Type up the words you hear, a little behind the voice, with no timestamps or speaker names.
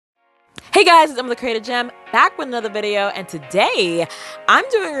Hey guys, it's the Creative Gem back with another video, and today I'm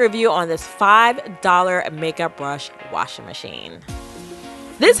doing a review on this $5 makeup brush washing machine.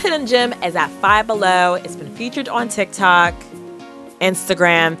 This hidden gem is at FiveBelow. It's been featured on TikTok,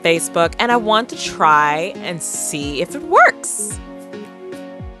 Instagram, Facebook, and I want to try and see if it works.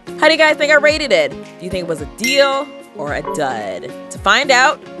 How do you guys think I rated it? Do you think it was a deal or a dud? To find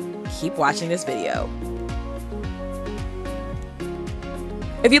out, keep watching this video.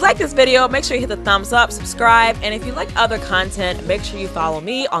 If you like this video, make sure you hit the thumbs up, subscribe, and if you like other content, make sure you follow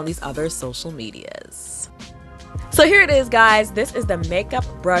me on these other social medias. So here it is, guys. This is the makeup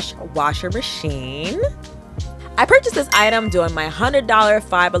brush washer machine. I purchased this item during my $100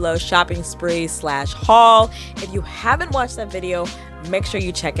 FiveBelow shopping spree / haul. If you haven't watched that video, make sure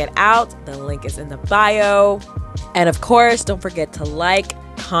you check it out. The link is in the bio. And of course, don't forget to like,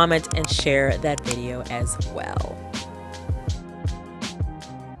 comment, and share that video as well.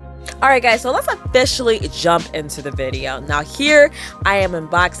 Alright guys, so let's officially jump into the video. Now here, I am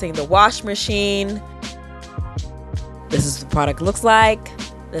unboxing the wash machine. This is what the product looks like.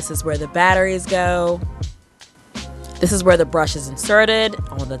 This is where the batteries go. This is where the brush is inserted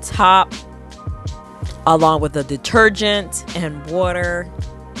on the top, along with the detergent and water.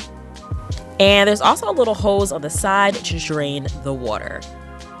 And there's also a little hose on the side to drain the water.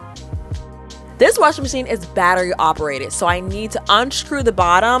 This washing machine is battery operated, so I need to unscrew the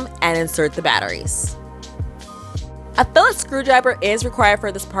bottom and insert the batteries. A Phillips screwdriver is required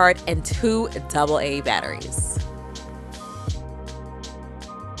for this part and 2 AA batteries.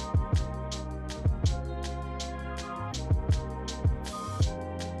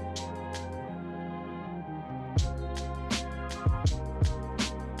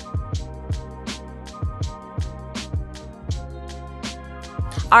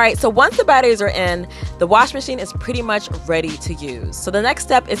 Alright, so once the batteries are in, the wash machine is pretty much ready to use. So the next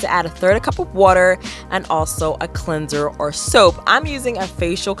step is to add a 1/3 cup of water and also a cleanser or soap. I'm using a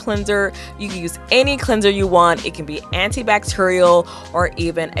facial cleanser. You can use any cleanser you want. It can be antibacterial or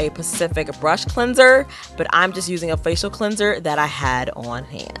even a Pacific brush cleanser, but I'm just using a facial cleanser that I had on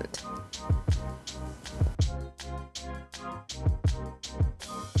hand.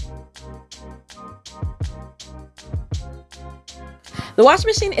 The washing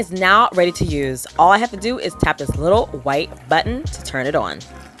machine is now ready to use. All I have to do is tap this little white button to turn it on.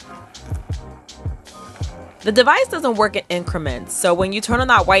 The device doesn't work in increments, so when you turn on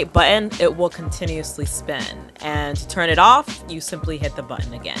that white button, it will continuously spin. And to turn it off, you simply hit the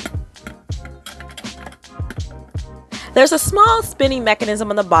button again. There's a small spinning mechanism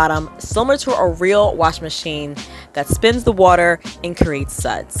on the bottom, similar to a real washing machine, that spins the water and creates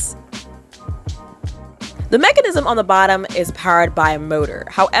suds. The mechanism on the bottom is powered by a motor.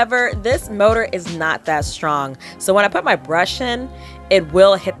 However, this motor is not that strong. So when I put my brush in, it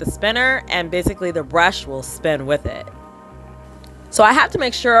will hit the spinner and basically the brush will spin with it. So I have to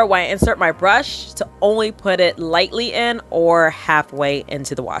make sure when I insert my brush to only put it lightly in or halfway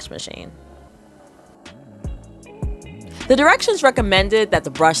into the wash machine. The directions recommended that the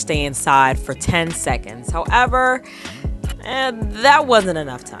brush stay inside for 10 seconds. However, that wasn't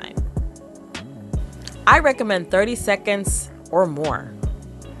enough time. I recommend 30 seconds or more.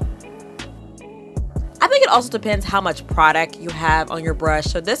 I think it also depends how much product you have on your brush.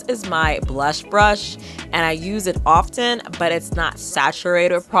 So this is my blush brush and I use it often, but it's not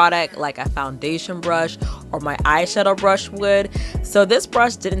saturated with product like a foundation brush or my eyeshadow brush would. So this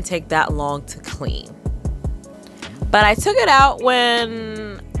brush didn't take that long to clean. But I took it out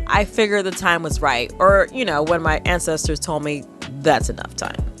when I figured the time was right, or when my ancestors told me that's enough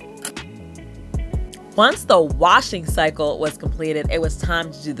time. Once the washing cycle was completed, it was time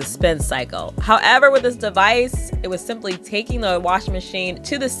to do the spin cycle. However, with this device, it was simply taking the washing machine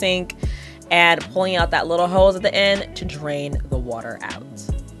to the sink and pulling out that little hose at the end to drain the water out.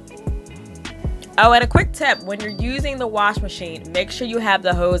 Oh, and a quick tip, when you're using the wash machine, make sure you have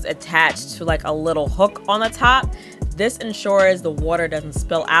the hose attached to like a little hook on the top. This ensures the water doesn't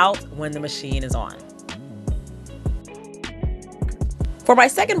spill out when the machine is on. For my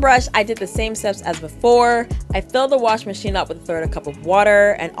second brush, I did the same steps as before. I filled the wash machine up with a 1/3 cup of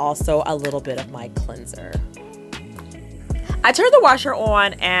water and also a little bit of my cleanser. I turned the washer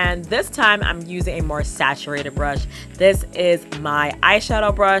on and this time I'm using a more saturated brush. This is my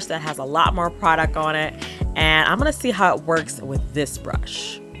eyeshadow brush that has a lot more product on it, and I'm gonna see how it works with this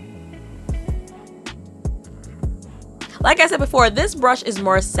brush. Like I said before, this brush is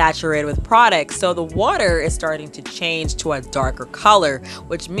more saturated with product, so the water is starting to change to a darker color,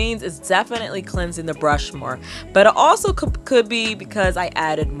 which means it's definitely cleansing the brush more. But it also could be because I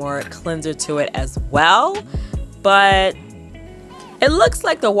added more cleanser to it as well. But It looks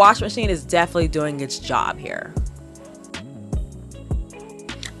like the wash machine is definitely doing its job here.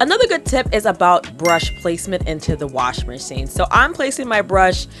 Another good tip is about brush placement into the wash machine. So I'm placing my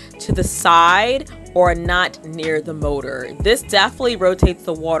brush to the side or not near the motor. This definitely rotates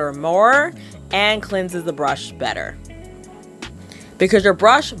the water more and cleanses the brush better, because your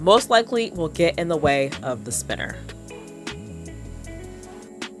brush most likely will get in the way of the spinner.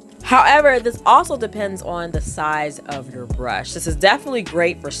 However, this also depends on the size of your brush. This is definitely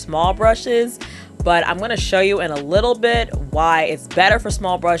great for small brushes, but I'm going to show you in a little bit why it's better for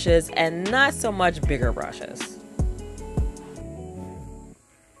small brushes and not so much bigger brushes.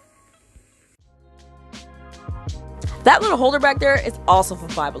 That little holder back there is also from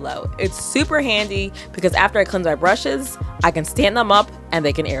FiveBelow. It's super handy because after I cleanse my brushes, I can stand them up and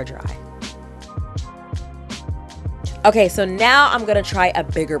they can air dry. Okay, so now I'm gonna try a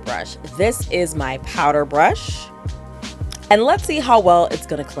bigger brush. This is my powder brush, and let's see how well it's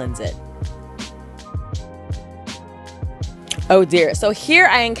gonna cleanse it. Oh dear, so here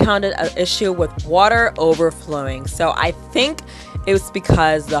I encountered an issue with water overflowing. So I think it was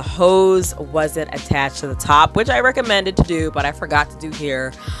because the hose wasn't attached to the top, which I recommended to do, but I forgot to do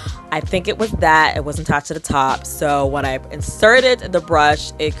here. I think it was that it wasn't attached to the top. So when I inserted the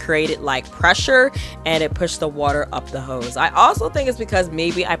brush, it created like pressure and it pushed the water up the hose. I also think it's because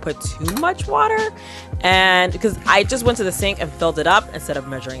maybe I put too much water, and because I just went to the sink and filled it up instead of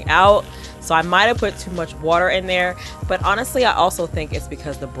measuring out. So I might have put too much water in there, but honestly, I also think it's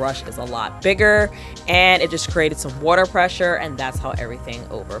because the brush is a lot bigger and it just created some water pressure, and that's how everything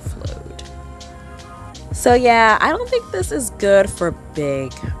overflowed. So yeah, I don't think this is good for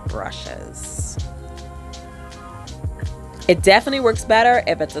big brushes. It definitely works better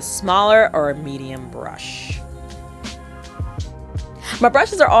if it's a smaller or a medium brush. My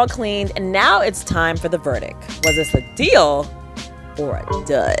brushes are all cleaned, and now it's time for the verdict. Was this a deal or a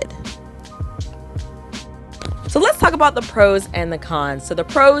dud? So let's talk about the pros and the cons. So the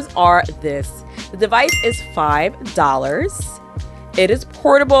pros are this. The device is $5. It is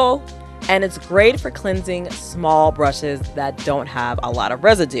portable, and it's great for cleansing small brushes that don't have a lot of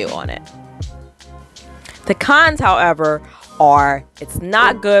residue on it. The cons, however, are it's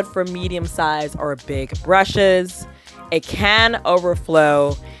not good for medium-sized or big brushes. It can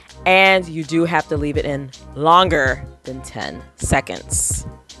overflow, and you do have to leave it in longer than 10 seconds.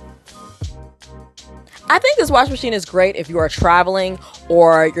 I think this wash machine is great if you are traveling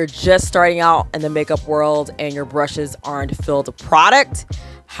or you're just starting out in the makeup world and your brushes aren't filled with product.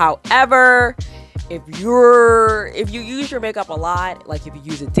 However, if you use your makeup a lot, like if you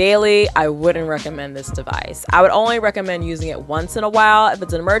use it daily, I wouldn't recommend this device. I would only recommend using it once in a while if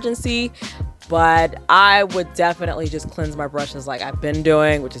it's an emergency, but I would definitely just cleanse my brushes like I've been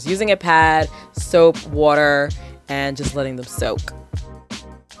doing, which is using a pad, soap, water, and just letting them soak.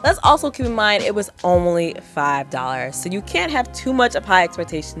 Let's also keep in mind it was only $5, so you can't have too much of high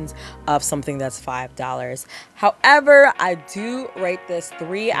expectations of something that's $5. However, I do rate this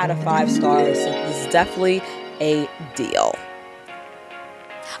 3 out of 5 stars, so this is definitely a deal.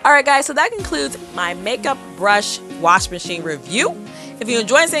 Alright guys, so that concludes my makeup brush wash machine review. If you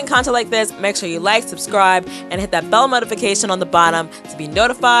enjoy seeing content like this, make sure you like, subscribe, and hit that bell notification on the bottom to be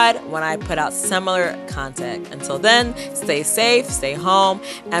notified when I put out similar content. Until then, stay safe, stay home,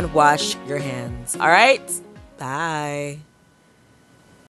 and wash your hands. All right? Bye.